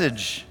our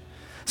message?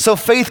 So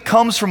faith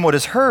comes from what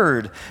is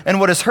heard, and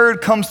what is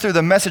heard comes through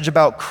the message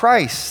about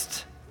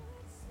Christ.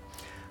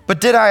 But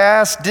did I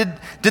ask, did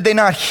they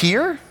not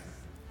hear?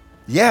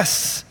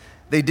 Yes,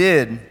 they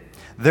did.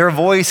 Their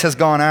voice has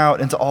gone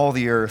out into all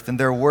the earth, and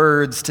their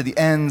words to the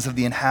ends of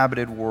the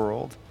inhabited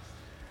world.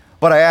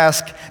 But I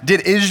ask,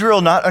 did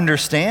Israel not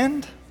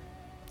understand?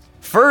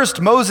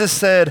 First, Moses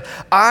said,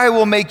 I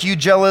will make you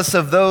jealous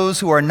of those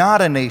who are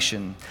not a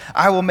nation.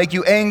 I will make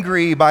you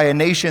angry by a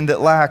nation that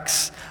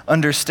lacks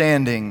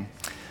understanding.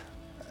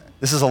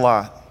 This is a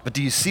lot, but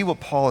do you see what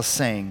Paul is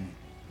saying?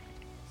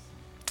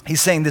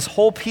 He's saying this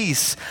whole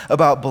piece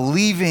about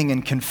believing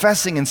and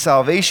confessing and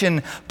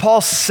salvation,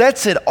 Paul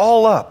sets it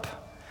all up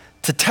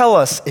to tell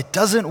us it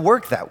doesn't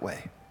work that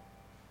way.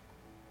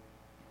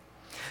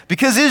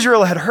 Because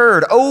Israel had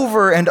heard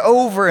over and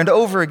over and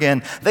over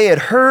again, they had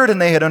heard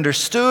and they had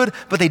understood,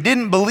 but they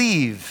didn't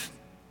believe.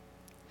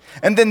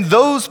 And then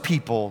those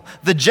people,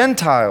 the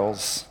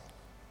Gentiles,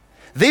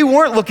 they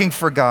weren't looking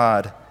for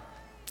God,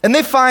 and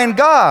they find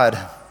God.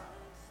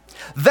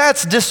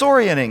 That's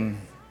disorienting.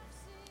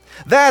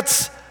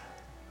 That's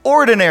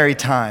ordinary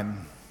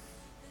time.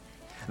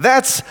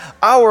 That's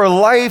our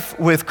life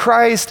with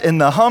Christ in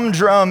the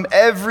humdrum,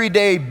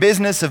 everyday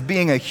business of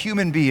being a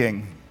human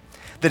being.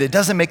 That it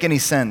doesn't make any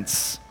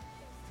sense.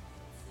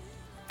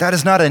 That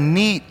is not a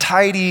neat,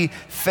 tidy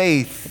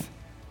faith.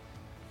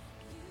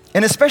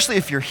 And especially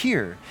if you're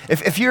here.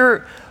 If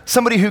you're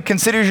somebody who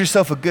considers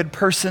yourself a good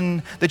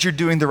person, that you're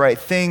doing the right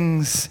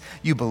things,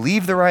 you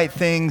believe the right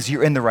things,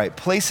 you're in the right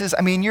places.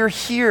 I mean, you're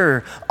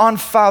here on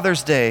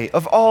Father's Day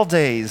of all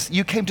days.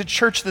 You came to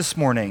church this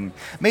morning.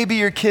 Maybe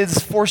your kids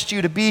forced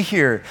you to be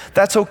here.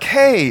 That's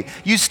okay.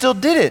 You still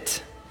did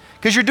it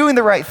because you're doing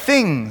the right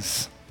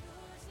things.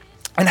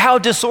 And how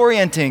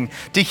disorienting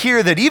to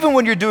hear that even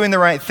when you're doing the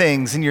right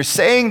things and you're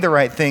saying the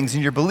right things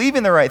and you're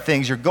believing the right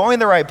things, you're going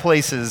the right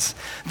places,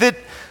 that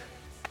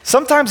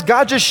sometimes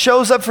God just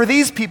shows up for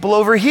these people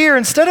over here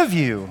instead of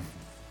you.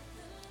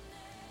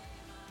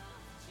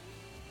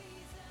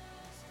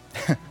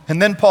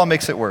 And then Paul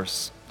makes it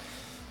worse.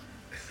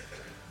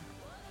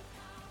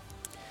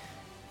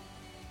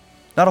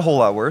 Not a whole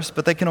lot worse,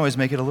 but they can always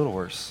make it a little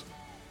worse.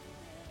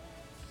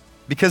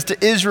 Because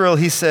to Israel,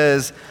 he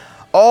says,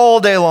 all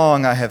day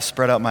long I have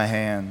spread out my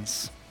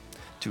hands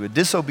to a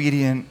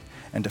disobedient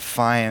and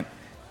defiant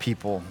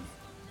people.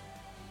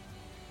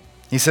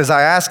 He says,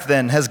 I ask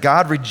then, has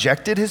God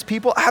rejected his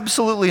people?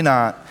 Absolutely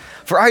not.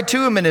 For I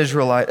too am an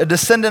Israelite, a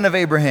descendant of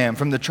Abraham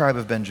from the tribe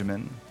of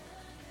Benjamin.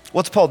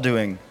 What's Paul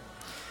doing?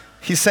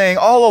 He's saying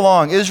all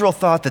along, Israel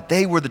thought that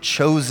they were the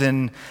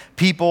chosen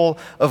people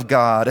of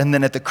God. And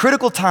then at the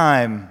critical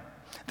time,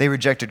 they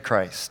rejected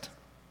Christ.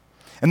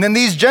 And then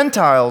these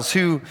Gentiles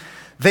who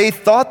they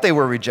thought they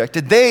were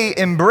rejected, they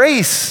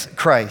embrace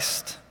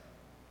Christ.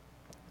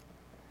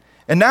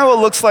 And now it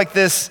looks like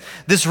this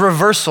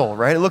reversal,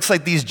 right? It looks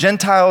like these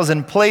Gentiles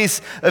in place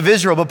of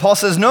Israel. But Paul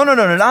says, no,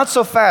 not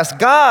so fast.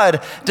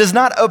 God does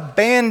not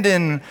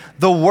abandon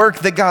the work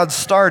that God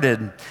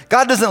started.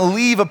 God doesn't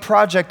leave a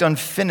project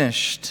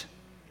unfinished.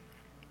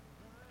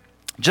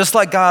 Just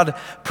like God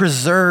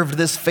preserved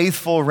this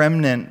faithful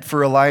remnant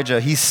for Elijah,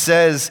 he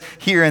says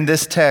here in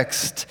this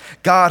text,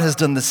 God has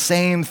done the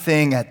same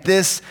thing at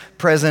this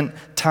present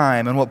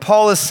time. And what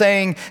Paul is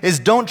saying is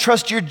don't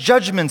trust your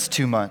judgments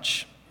too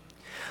much.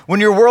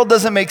 When your world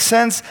doesn't make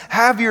sense,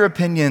 have your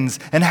opinions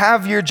and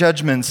have your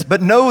judgments,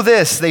 but know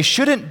this, they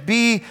shouldn't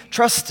be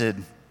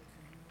trusted.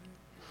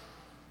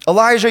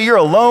 Elijah, you're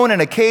alone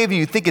in a cave and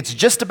you think it's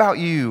just about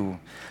you,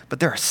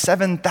 but there are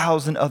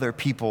 7,000 other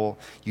people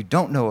you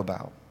don't know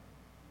about.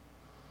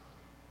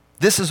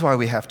 This is why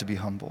we have to be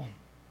humble.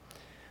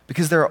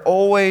 Because there are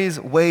always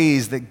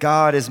ways that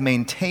God is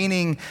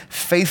maintaining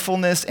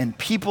faithfulness and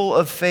people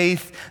of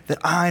faith that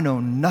I know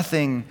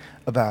nothing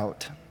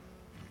about.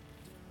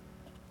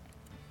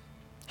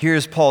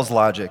 Here's Paul's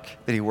logic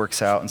that he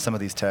works out in some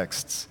of these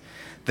texts.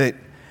 That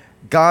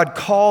God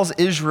calls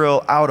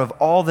Israel out of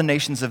all the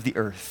nations of the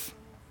earth.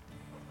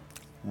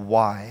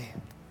 Why?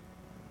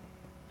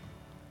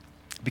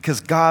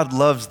 Because God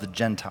loves the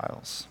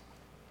Gentiles.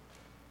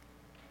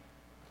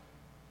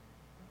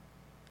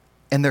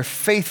 And their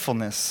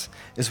faithfulness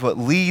is what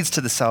leads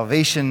to the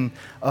salvation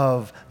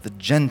of the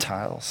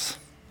Gentiles.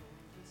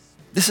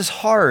 This is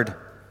hard.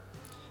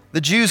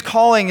 The Jews'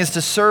 calling is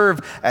to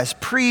serve as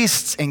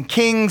priests and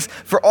kings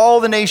for all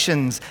the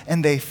nations,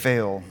 and they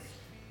fail.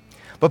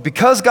 But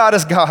because God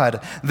is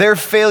God, their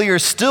failure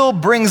still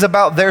brings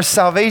about their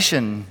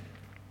salvation.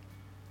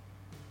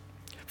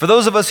 For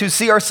those of us who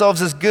see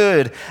ourselves as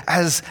good,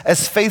 as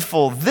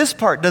faithful, this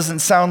part doesn't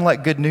sound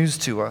like good news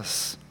to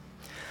us.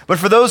 But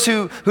for those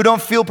who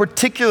don't feel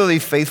particularly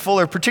faithful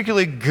or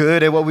particularly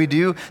good at what we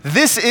do,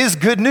 this is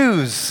good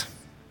news.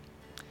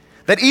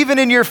 That even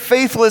in your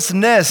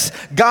faithlessness,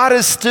 God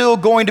is still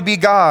going to be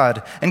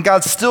God, and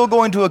God's still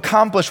going to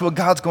accomplish what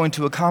God's going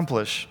to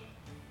accomplish.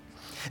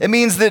 It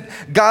means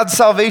that God's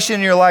salvation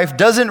in your life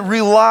doesn't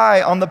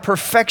rely on the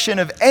perfection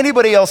of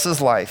anybody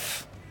else's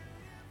life.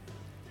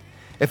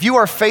 If you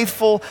are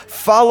faithful,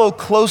 follow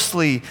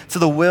closely to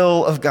the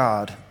will of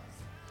God.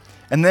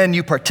 And then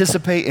you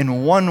participate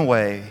in one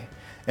way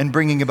in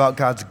bringing about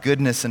God's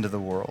goodness into the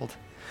world.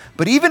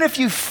 But even if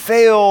you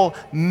fail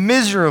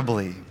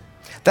miserably,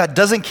 that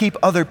doesn't keep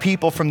other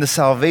people from the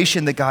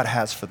salvation that God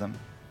has for them.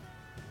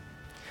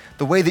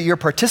 The way that you're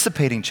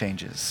participating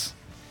changes,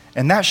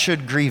 and that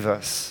should grieve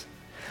us.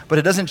 But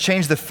it doesn't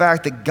change the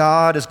fact that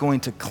God is going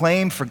to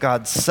claim for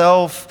God's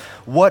self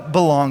what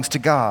belongs to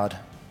God.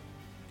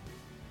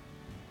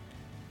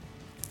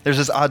 There's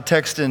this odd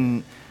text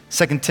in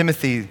 2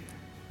 Timothy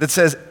that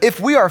says, if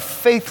we are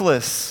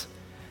faithless,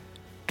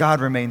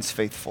 God remains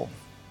faithful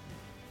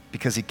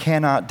because he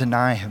cannot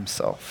deny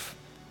himself.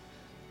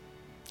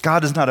 God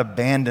does not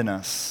abandon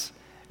us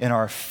in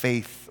our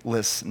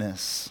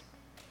faithlessness.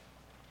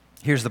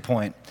 Here's the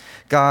point.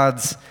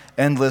 God's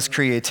endless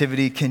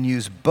creativity can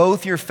use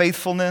both your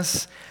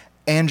faithfulness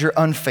and your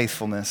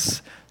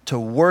unfaithfulness to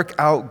work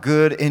out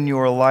good in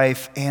your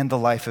life and the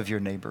life of your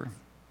neighbor.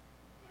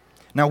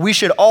 Now, we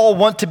should all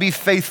want to be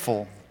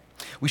faithful.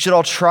 We should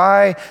all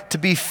try to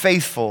be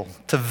faithful,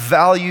 to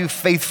value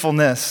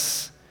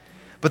faithfulness.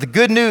 But the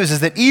good news is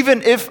that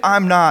even if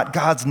I'm not,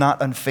 God's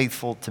not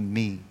unfaithful to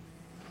me.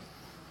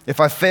 If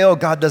I fail,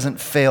 God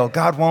doesn't fail.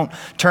 God won't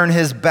turn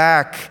his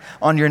back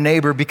on your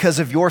neighbor because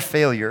of your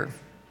failure.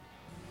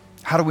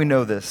 How do we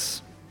know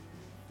this?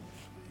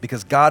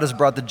 Because God has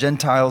brought the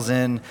Gentiles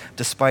in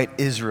despite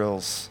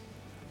Israel's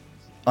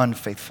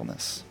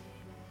unfaithfulness.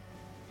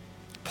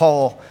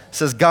 Paul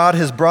says God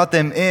has brought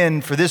them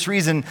in for this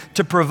reason,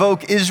 to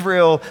provoke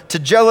Israel to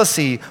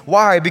jealousy.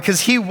 Why?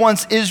 Because he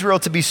wants Israel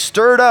to be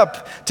stirred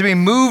up, to be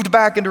moved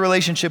back into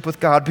relationship with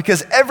God,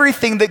 because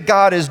everything that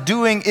God is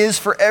doing is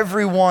for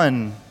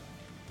everyone.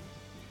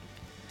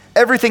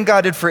 Everything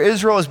God did for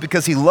Israel is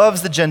because he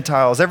loves the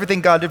Gentiles.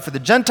 Everything God did for the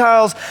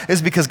Gentiles is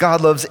because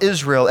God loves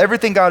Israel.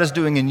 Everything God is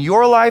doing in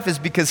your life is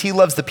because he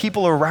loves the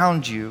people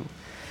around you.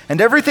 And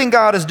everything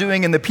God is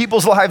doing in the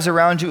people's lives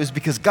around you is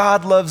because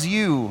God loves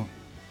you.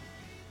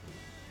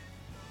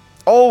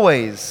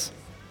 Always,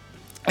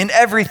 in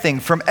everything,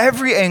 from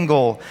every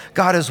angle,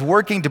 God is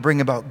working to bring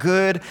about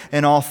good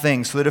in all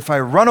things, so that if I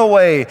run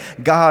away,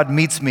 God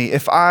meets me.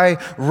 If I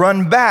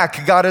run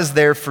back, God is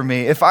there for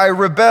me. If I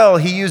rebel,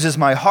 he uses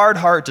my hard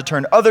heart to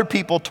turn other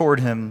people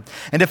toward him.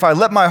 And if I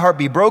let my heart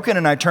be broken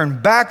and I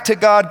turn back to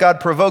God, God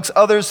provokes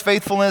others'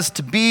 faithfulness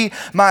to be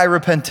my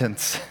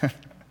repentance.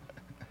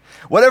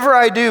 Whatever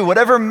I do,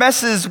 whatever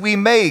messes we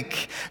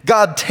make,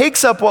 God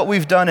takes up what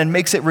we've done and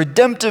makes it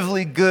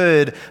redemptively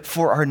good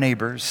for our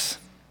neighbors.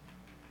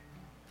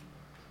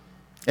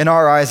 In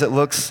our eyes, it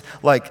looks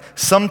like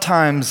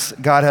sometimes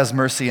God has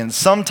mercy and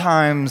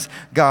sometimes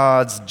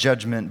God's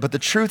judgment. But the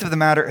truth of the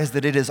matter is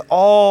that it is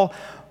all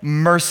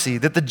mercy,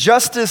 that the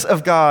justice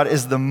of God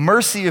is the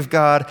mercy of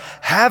God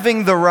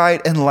having the right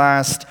and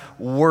last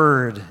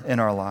word in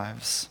our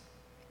lives.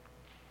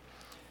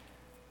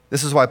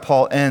 This is why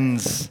Paul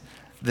ends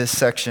this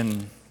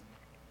section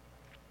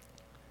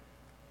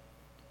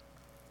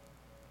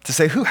to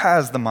say, who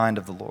has the mind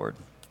of the Lord?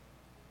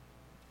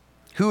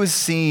 Who has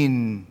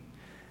seen,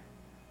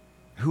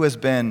 who has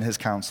been his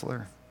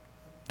counselor?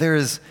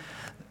 There's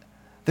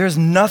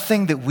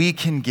nothing that we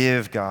can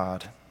give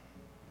God.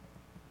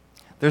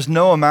 There's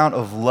no amount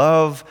of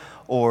love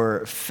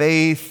or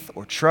faith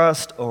or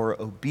trust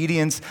or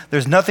obedience.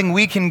 There's nothing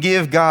we can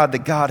give God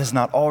that God has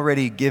not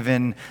already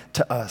given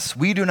to us.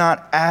 We do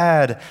not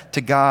add to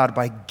God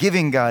by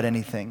giving God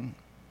anything,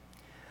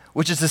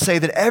 which is to say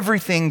that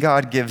everything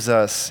God gives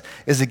us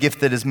is a gift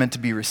that is meant to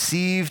be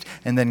received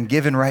and then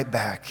given right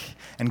back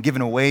and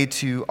given away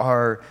to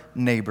our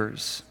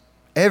neighbors.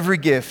 Every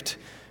gift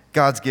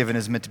God's given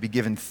is meant to be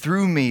given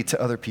through me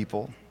to other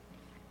people.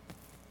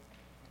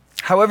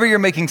 However you're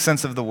making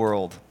sense of the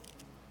world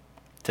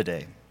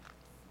today,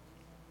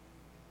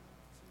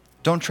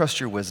 don't trust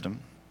your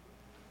wisdom.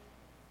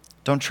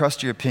 Don't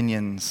trust your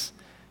opinions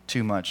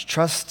too much.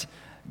 Trust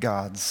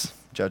God's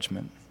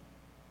judgment,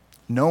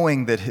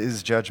 knowing that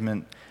his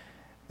judgment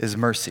is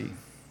mercy.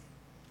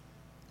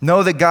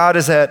 Know that God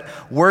is at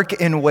work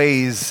in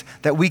ways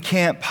that we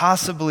can't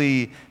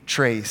possibly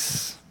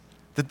trace,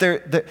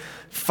 that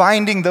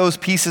finding those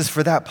pieces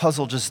for that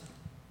puzzle just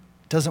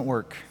doesn't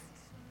work.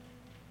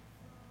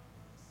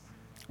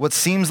 What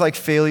seems like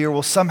failure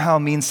will somehow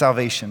mean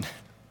salvation.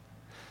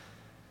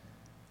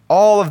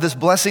 All of this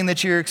blessing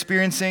that you're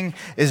experiencing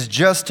is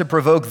just to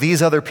provoke these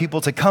other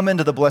people to come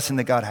into the blessing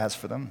that God has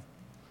for them.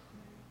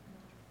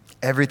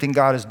 Everything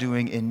God is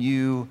doing in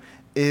you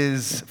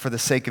is for the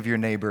sake of your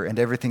neighbor, and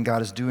everything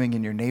God is doing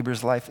in your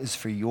neighbor's life is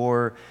for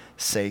your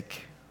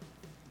sake.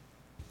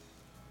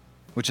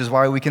 Which is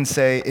why we can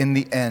say in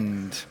the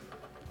end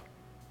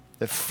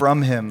that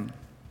from him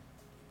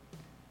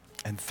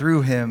and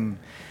through him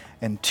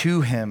and to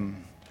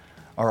him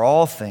are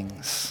all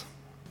things.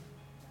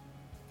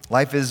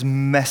 Life is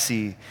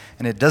messy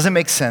and it doesn't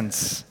make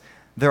sense.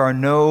 There are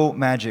no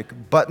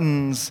magic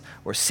buttons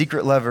or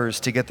secret levers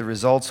to get the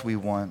results we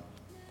want.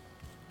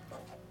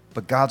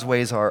 But God's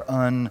ways are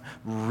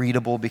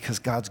unreadable because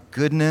God's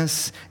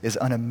goodness is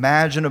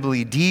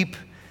unimaginably deep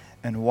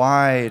and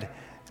wide,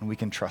 and we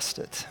can trust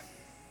it.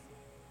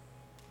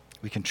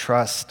 We can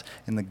trust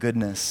in the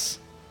goodness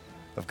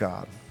of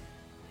God.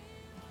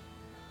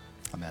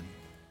 Amen.